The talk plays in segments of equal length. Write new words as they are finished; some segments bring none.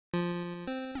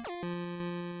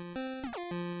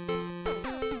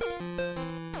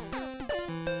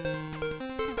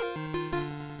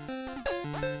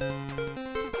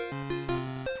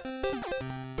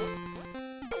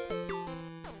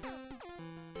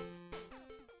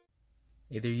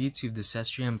Hey there YouTube, this is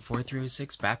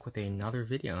sjm4306 back with another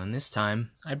video, and this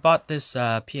time I bought this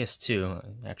PS2.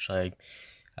 Actually,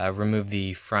 I removed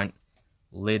the front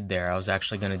lid there. I was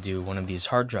actually going to do one of these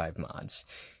hard drive mods,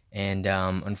 and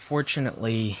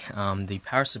unfortunately the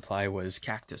power supply was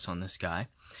cactus on this guy,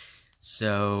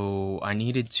 so I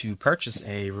needed to purchase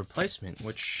a replacement,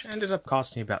 which ended up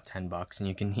costing about 10 bucks, and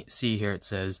you can see here it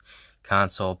says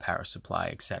console, power supply,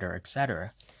 etc,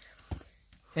 etc.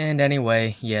 And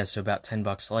anyway, yeah, so about 10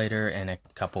 bucks later and a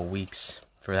couple weeks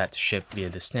for that to ship via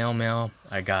the snail mail,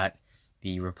 I got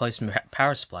the replacement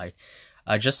power supply.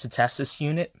 Just to test this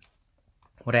unit,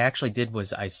 what I actually did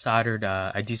was I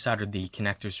desoldered the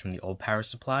connectors from the old power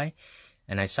supply,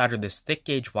 and I soldered this thick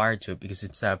gauge wire to it because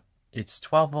it's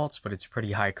 12 volts, but it's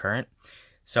pretty high current.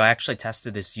 So I actually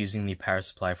tested this using the power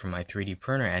supply from my 3D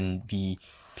printer, and the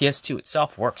PS2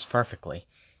 itself works perfectly.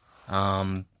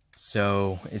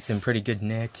 So it's in pretty good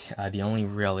nick. The only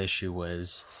real issue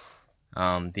was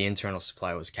the internal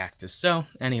supply was cactus. So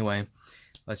anyway,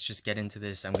 let's just get into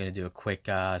this. I'm going to do a quick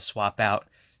swap out.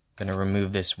 I'm going to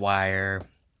remove this wire,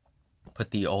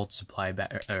 put the old supply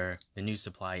back, or the new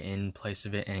supply in place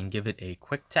of it, and give it a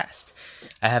quick test.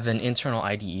 I have an internal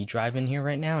IDE drive in here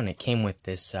right now, and it came with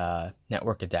this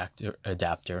network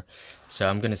adapter. So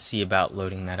I'm going to see about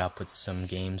loading that up with some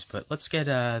games. But let's get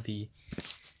the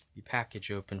package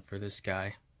open for this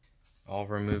guy, all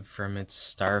removed from its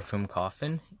styrofoam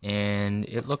coffin, and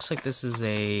it looks like this is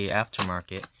a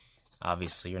aftermarket.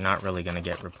 Obviously, you're not really going to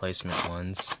get replacement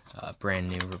ones, brand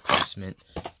new replacement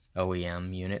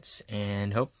OEM units,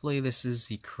 and hopefully this is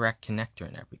the correct connector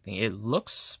and everything. It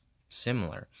looks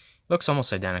similar. It looks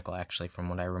almost identical, actually, from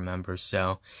what I remember.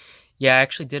 So yeah, I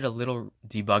actually did a little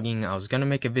debugging. I was going to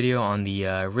make a video on the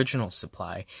original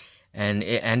supply, and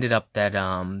it ended up that,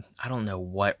 I don't know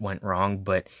what went wrong,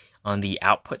 but on the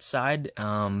output side,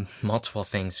 multiple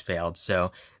things failed.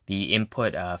 So the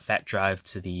input FAT drive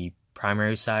to the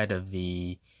primary side of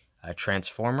the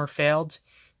transformer failed,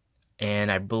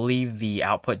 and I believe the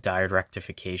output diode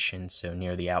rectification, so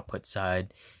near the output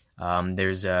side,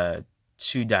 there's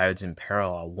two diodes in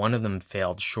parallel. One of them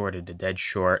failed, shorted, a dead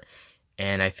short,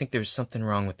 and I think there's something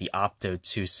wrong with the opto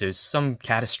too, so some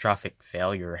catastrophic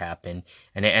failure happened,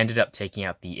 and it ended up taking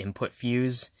out the input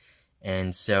fuse.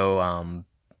 And so,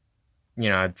 you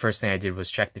know, first thing I did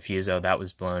was check the fuse. Oh, that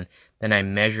was blown. Then I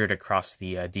measured across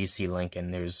the DC link,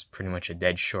 and there's pretty much a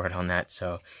dead short on that,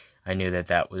 so I knew that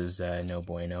that was no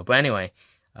bueno. But anyway,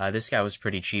 this guy was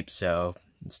pretty cheap, so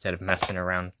instead of messing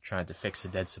around trying to fix a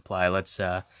dead supply, let's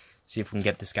see if we can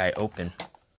get this guy open.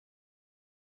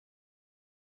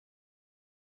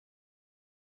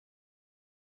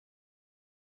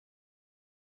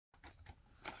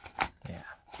 Yeah.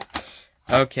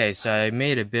 Okay, so I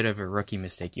made a bit of a rookie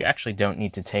mistake. You actually don't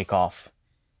need to take off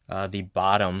the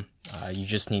bottom. You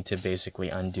just need to basically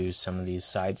undo some of these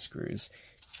side screws,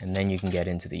 and then you can get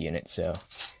into the unit. So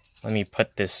let me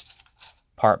put this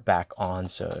part back on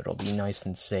so it'll be nice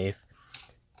and safe.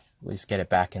 At least get it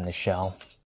back in the shell.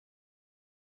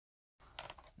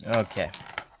 Okay,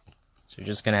 so you're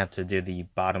just gonna have to do the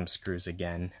bottom screws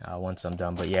again once I'm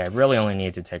done. But yeah, I really only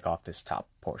need to take off this top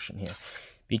portion here.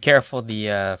 Be careful,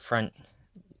 the front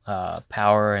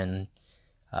power and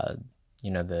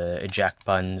you know, the eject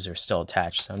buttons are still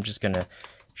attached, so I'm just gonna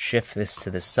shift this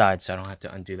to the side so I don't have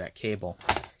to undo that cable.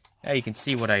 Now you can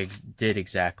see what I did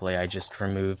exactly. I just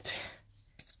removed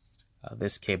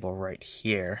this cable right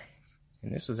here,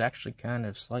 and this was actually kind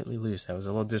of slightly loose. That was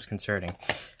a little disconcerting.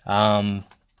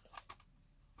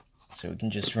 So we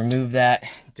can just remove that.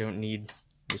 Don't need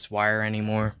this wire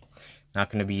anymore. Not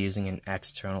going to be using an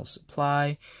external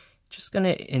supply. Just going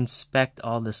to inspect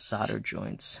all the solder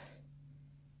joints.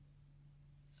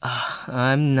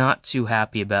 I'm not too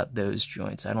happy about those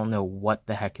joints. I don't know what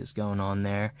the heck is going on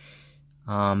there.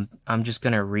 I'm just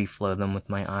going to reflow them with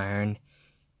my iron.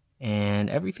 And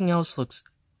everything else looks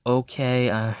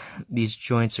okay. These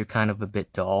joints are kind of a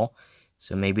bit dull,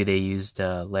 so maybe they used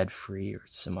lead-free or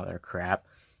some other crap.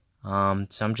 So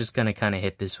I'm just going to kind of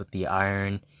hit this with the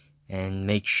iron and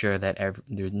make sure that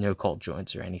there's no cold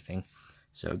joints or anything.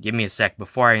 So give me a sec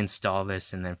before I install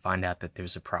this and then find out that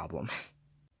there's a problem.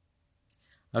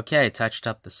 Okay, I touched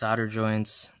up the solder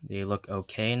joints. They look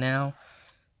okay now.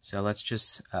 So let's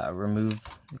just remove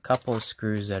a couple of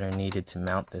screws that are needed to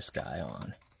mount this guy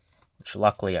on, which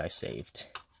luckily I saved.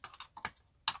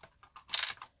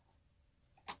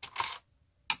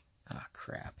 Ah,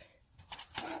 crap.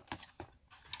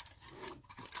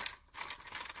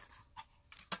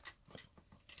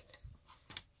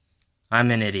 I'm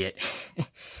an idiot.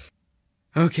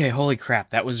 Okay, holy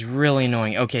crap, that was really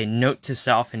annoying. Okay, note to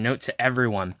self and note to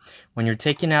everyone. When you're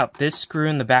taking out this screw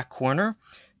in the back corner,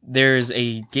 there's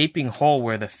a gaping hole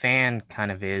where the fan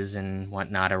kind of is and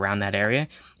whatnot around that area.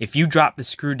 If you drop the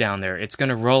screw down there, it's going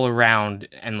to roll around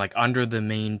and like under the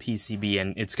main PCB,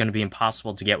 and it's going to be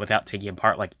impossible to get without taking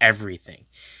apart like everything.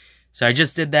 So I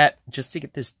just did that just to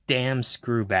get this damn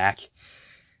screw back.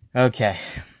 Okay.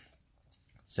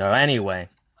 So anyway,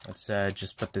 let's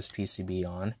just put this PCB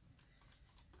on.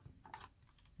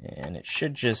 And it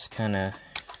should just kind of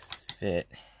fit.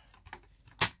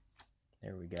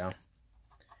 There we go.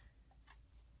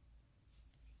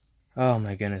 Oh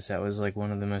my goodness, that was like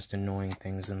one of the most annoying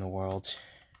things in the world.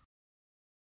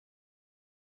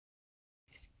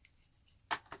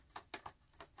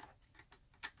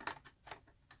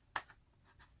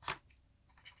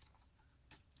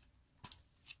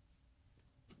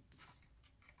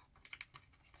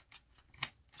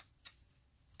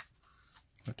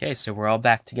 Okay, so we're all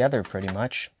back together pretty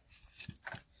much.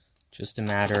 Just a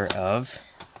matter of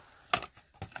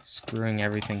screwing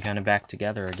everything kind of back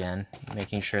together again,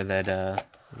 making sure that the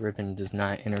ribbon does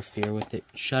not interfere with it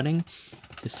shutting.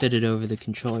 To fit it over the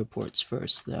controller ports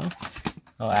first, though.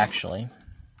 Oh, actually,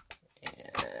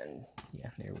 and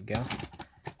yeah, there we go.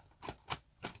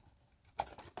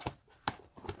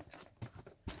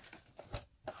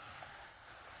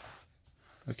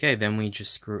 Okay, then we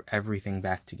just screw everything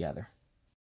back together.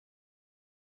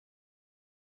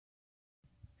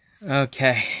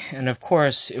 Okay, and of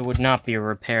course, it would not be a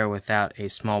repair without a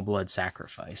small blood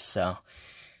sacrifice, so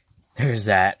there's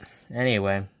that.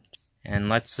 Anyway, and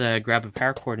let's grab a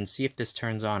power cord and see if this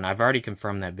turns on. I've already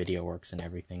confirmed that video works and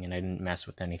everything, and I didn't mess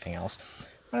with anything else.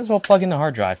 Might as well plug in the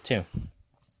hard drive, too.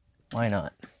 Why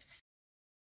not?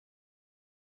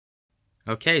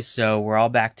 Okay, so we're all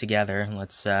back together.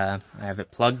 Let's, I have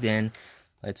it plugged in.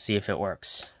 Let's see if it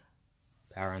works.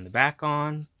 Power on the back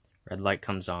on. Red light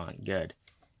comes on. Good.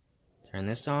 Turn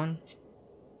this on.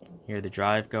 Hear the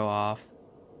drive go off.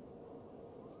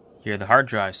 Hear the hard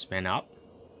drive spin up.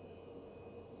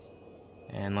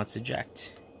 And let's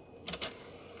eject.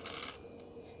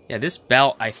 Yeah, this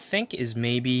belt I think is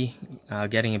maybe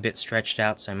getting a bit stretched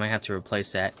out, so I might have to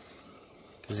replace that.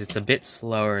 Because it's a bit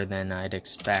slower than I'd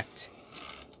expect.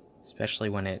 Especially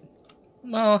when it...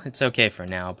 Well, it's okay for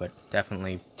now, but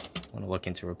definitely want to look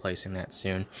into replacing that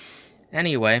soon.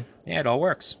 Anyway, yeah, it all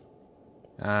works.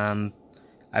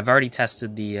 I've already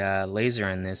tested the laser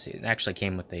in this. It actually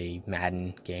came with a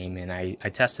Madden game, and I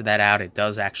tested that out. It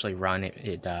does actually run.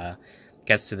 It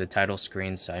gets to the title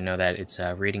screen, so I know that it's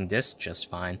reading disc just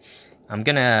fine. I'm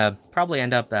gonna probably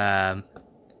end up,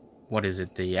 what is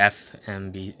it, the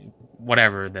FMB,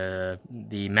 whatever,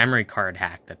 the memory card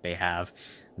hack that they have.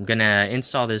 I'm gonna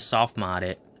install this, soft mod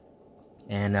it,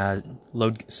 and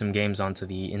load some games onto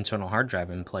the internal hard drive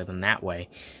and play them that way.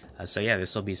 So yeah,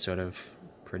 this will be sort of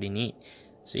pretty neat.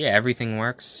 So yeah, everything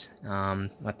works.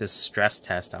 With this stress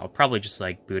test, I'll probably just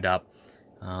like boot up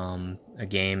a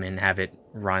game and have it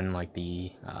run like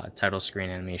the title screen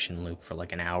animation loop for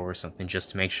like an hour or something, just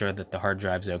to make sure that the hard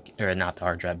drive's okay, or not the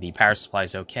hard drive, the power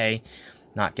supply's okay,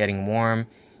 not getting warm.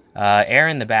 Air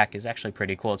in the back is actually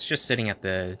pretty cool. It's just sitting at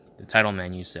the title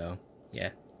menu, so yeah.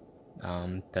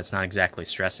 That's not exactly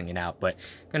stressing it out, but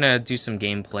I'm gonna do some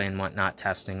gameplay and whatnot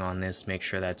testing on this, make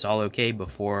sure that's all okay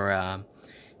before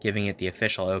giving it the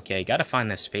official okay. Gotta find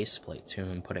this faceplate too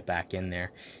and put it back in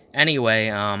there. Anyway,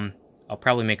 I'll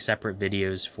probably make separate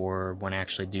videos for when I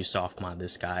actually do soft mod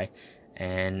this guy,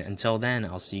 and until then,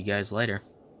 I'll see you guys later.